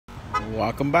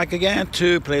Welcome back again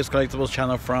to Playdays Collectibles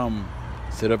channel from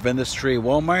City of Industry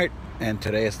Walmart, and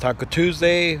today is Taco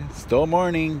Tuesday. Still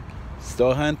morning,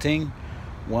 still hunting.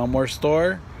 One more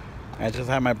store. I just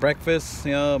had my breakfast,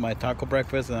 my taco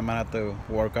breakfast, and I'm gonna have to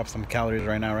work up some calories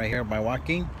right now, right here by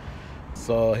walking.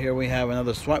 So here we have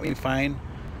another swap meet find,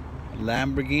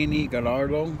 Lamborghini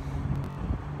Gallardo.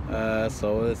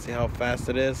 So let's see how fast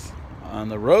it is on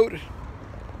the road.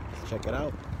 Let's check it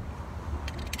out.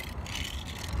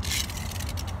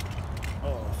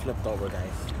 Oh, flipped over,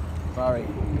 guys. Sorry.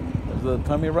 There's a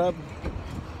tummy rub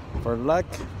for luck.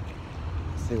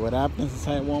 See what happens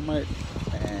inside Walmart,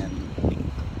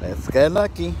 and let's get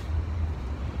lucky.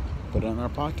 Put it in our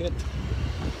pocket,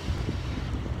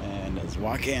 and let's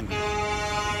walk in. Let's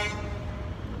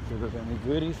see if there's any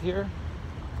goodies here.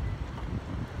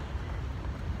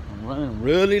 I'm running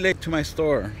really late to my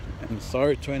store, and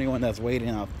sorry to anyone that's waiting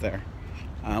out there.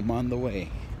 I'm on the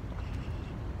way.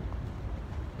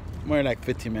 More like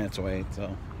 15 minutes away,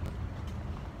 so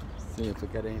let's see if we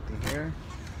got anything here.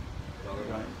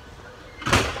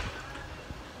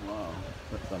 Wow,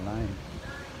 that's a line.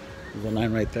 There's a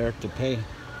line right there to pay.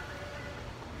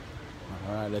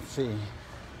 Alright, let's see.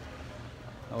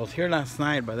 I was here last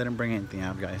night, but I didn't bring anything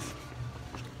out, guys.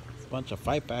 It's a bunch of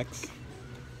 5-packs.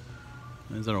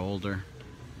 These are older.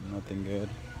 Nothing good.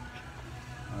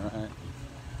 Alright.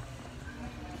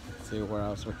 Let's see where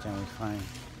else can we find.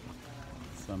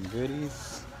 Some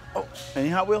goodies. Oh, any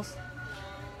Hot Wheels?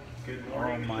 Good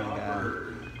morning, oh my God.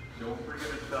 Don't forget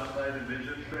to stop by the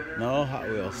vision center. No Hot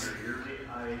Wheels.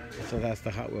 So that's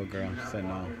the Hot Wheel girl. Said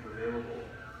no.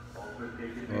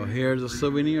 Well, here's a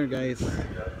souvenir, guys. It's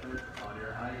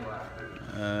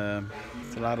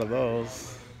a lot of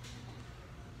those.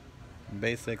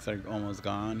 Basics are almost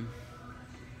gone.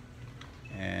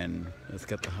 And let's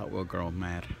get the Hot Wheel girl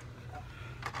mad.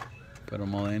 Put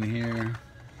them all in here.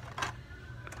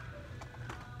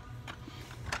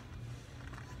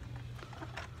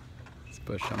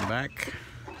 Push them back.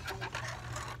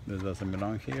 This doesn't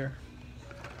belong here.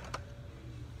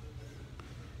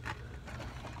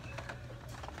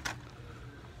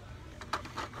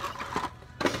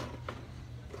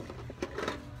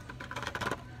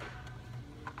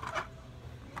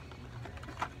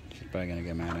 She's probably gonna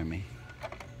get mad at me.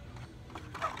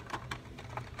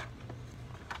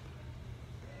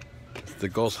 It's the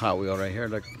Ghost Hot Wheel right here.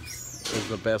 Look, this is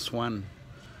the best one.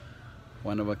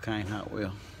 One of a kind Hot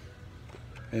Wheel.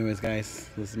 Anyways, guys,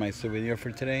 this is my souvenir for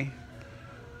today.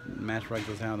 Matchbox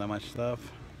doesn't have that much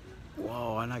stuff.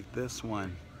 Whoa, I like this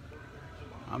one.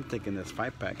 I'm taking this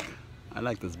 5-pack. I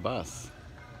like this bus.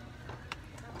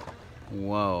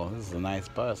 Whoa, this is a nice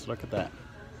bus. Look at that.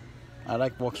 I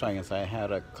like Volkswagens. I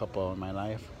had a couple in my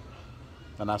life.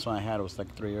 The last one I had was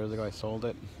like 3 years ago. I sold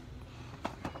it.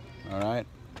 Alright,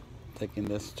 taking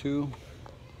this too.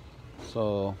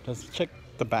 So let's check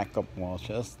the backup wall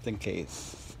just in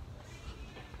case.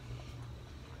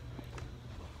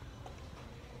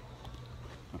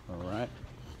 Alright,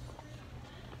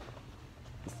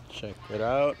 let's check it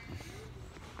out.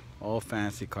 All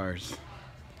fancy cars,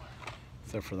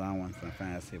 except for that one's not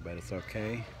fancy, but it's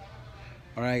okay.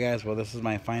 Alright, guys, well, this is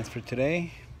my finds for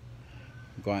today.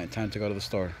 Time to go to the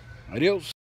store. Adios.